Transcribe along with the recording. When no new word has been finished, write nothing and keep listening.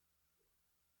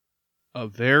A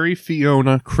Very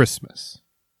Fiona Christmas.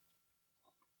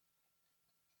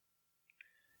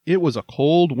 It was a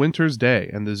cold winter's day,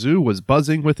 and the zoo was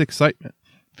buzzing with excitement.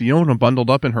 Fiona bundled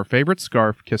up in her favorite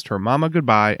scarf, kissed her mama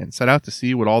goodbye, and set out to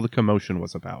see what all the commotion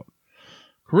was about.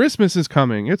 Christmas is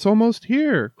coming. It's almost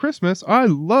here. Christmas. I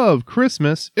love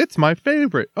Christmas. It's my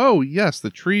favorite. Oh, yes, the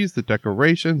trees, the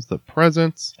decorations, the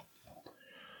presents.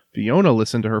 Fiona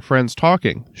listened to her friends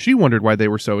talking. She wondered why they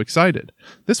were so excited.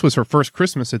 This was her first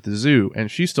Christmas at the zoo,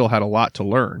 and she still had a lot to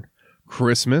learn.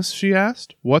 Christmas, she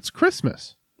asked. What's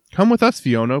Christmas? Come with us,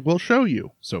 Fiona. We'll show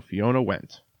you. So Fiona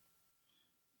went.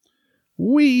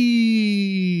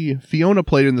 Whee! Fiona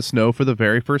played in the snow for the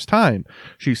very first time.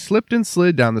 She slipped and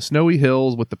slid down the snowy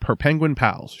hills with her penguin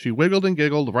pals. She wiggled and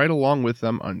giggled right along with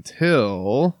them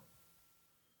until...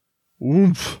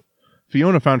 Oomph!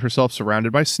 Fiona found herself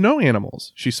surrounded by snow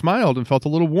animals. She smiled and felt a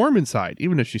little warm inside,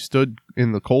 even as she stood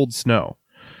in the cold snow.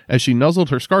 As she nuzzled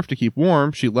her scarf to keep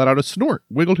warm, she let out a snort,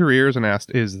 wiggled her ears, and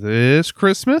asked, Is this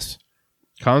Christmas?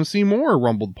 Come see more,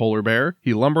 rumbled Polar Bear.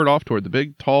 He lumbered off toward the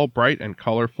big, tall, bright, and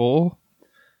colorful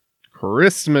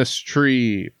Christmas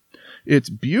tree. It's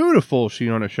beautiful,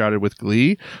 Fiona shouted with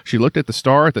glee. She looked at the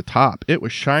star at the top. It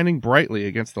was shining brightly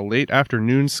against the late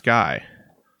afternoon sky.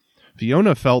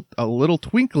 Fiona felt a little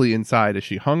twinkly inside as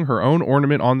she hung her own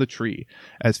ornament on the tree.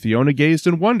 As Fiona gazed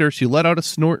in wonder, she let out a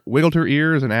snort, wiggled her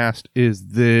ears, and asked, Is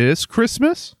this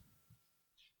Christmas?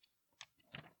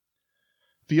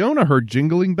 Fiona heard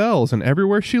jingling bells, and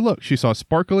everywhere she looked, she saw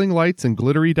sparkling lights and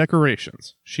glittery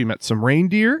decorations. She met some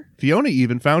reindeer. Fiona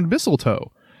even found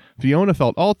mistletoe. Fiona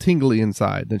felt all tingly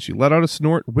inside. Then she let out a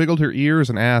snort, wiggled her ears,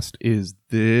 and asked, Is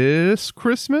this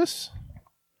Christmas?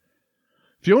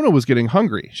 Fiona was getting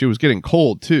hungry. She was getting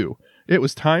cold, too. It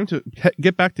was time to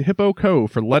get back to Hippo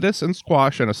Cove for lettuce and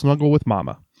squash and a snuggle with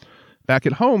Mama. Back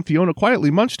at home, Fiona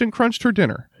quietly munched and crunched her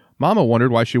dinner. Mama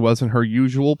wondered why she wasn't her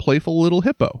usual playful little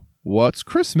hippo. What's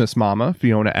Christmas, Mama?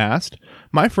 Fiona asked.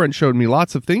 My friend showed me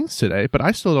lots of things today, but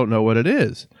I still don't know what it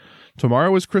is.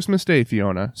 Tomorrow is Christmas Day,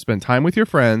 Fiona. Spend time with your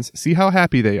friends. See how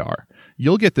happy they are.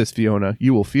 You'll get this, Fiona.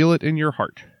 You will feel it in your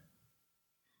heart.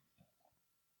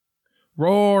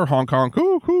 Roar, honk, honk,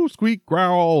 coo, coo, squeak,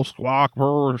 growl, squawk,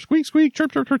 roar, squeak, squeak,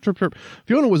 chirp, chirp, chirp, chirp, chirp.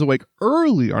 Fiona was awake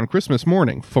early on Christmas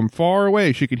morning. From far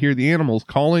away, she could hear the animals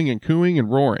calling and cooing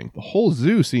and roaring. The whole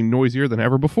zoo seemed noisier than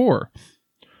ever before.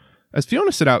 As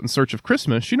Fiona set out in search of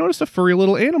Christmas, she noticed a furry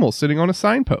little animal sitting on a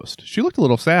signpost. She looked a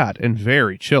little sad and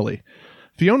very chilly.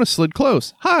 Fiona slid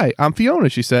close. Hi, I'm Fiona,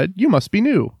 she said. You must be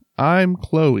new. I'm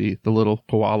Chloe, the little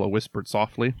koala whispered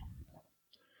softly.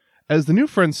 As the new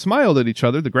friends smiled at each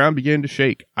other, the ground began to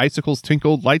shake. Icicles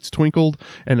tinkled, lights twinkled,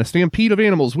 and a stampede of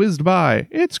animals whizzed by.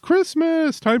 It's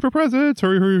Christmas! Time for presents!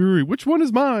 Hurry, hurry, hurry! Which one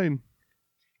is mine?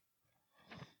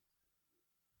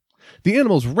 The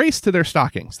animals raced to their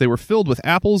stockings. They were filled with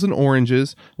apples and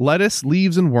oranges, lettuce,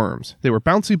 leaves, and worms. They were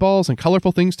bouncy balls and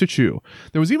colorful things to chew.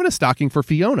 There was even a stocking for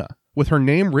Fiona, with her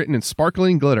name written in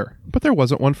sparkling glitter. But there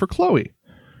wasn't one for Chloe.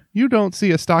 You don't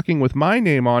see a stocking with my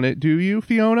name on it, do you,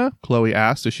 Fiona? Chloe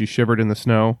asked as she shivered in the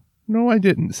snow. No, I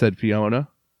didn't, said Fiona.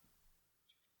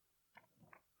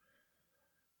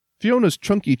 Fiona's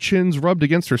chunky chins rubbed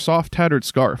against her soft, tattered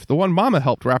scarf, the one Mama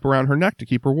helped wrap around her neck to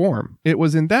keep her warm. It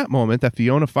was in that moment that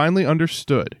Fiona finally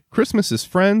understood. Christmas is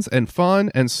friends and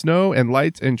fun and snow and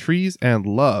lights and trees and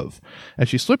love. As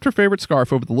she slipped her favorite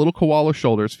scarf over the little koala's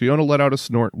shoulders, Fiona let out a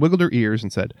snort, wiggled her ears,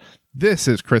 and said, This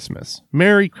is Christmas.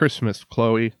 Merry Christmas,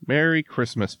 Chloe. Merry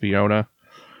Christmas, Fiona.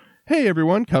 Hey,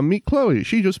 everyone, come meet Chloe.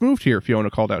 She just moved here, Fiona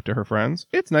called out to her friends.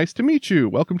 It's nice to meet you.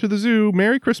 Welcome to the zoo.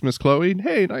 Merry Christmas, Chloe.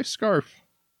 Hey, nice scarf.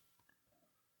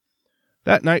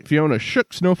 That night, Fiona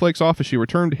shook snowflakes off as she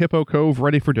returned to Hippo Cove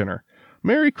ready for dinner.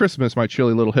 Merry Christmas, my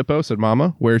chilly little hippo, said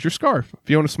Mama. Where's your scarf?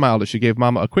 Fiona smiled as she gave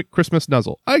Mama a quick Christmas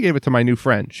nuzzle. I gave it to my new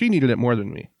friend. She needed it more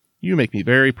than me. You make me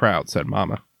very proud, said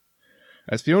Mama.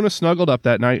 As Fiona snuggled up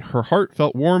that night, her heart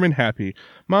felt warm and happy.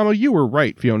 Mama, you were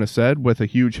right, Fiona said, with a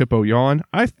huge hippo yawn.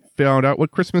 I found out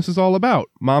what Christmas is all about.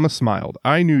 Mama smiled.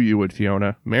 I knew you would,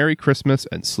 Fiona. Merry Christmas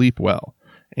and sleep well.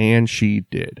 And she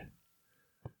did.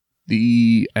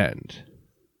 The end.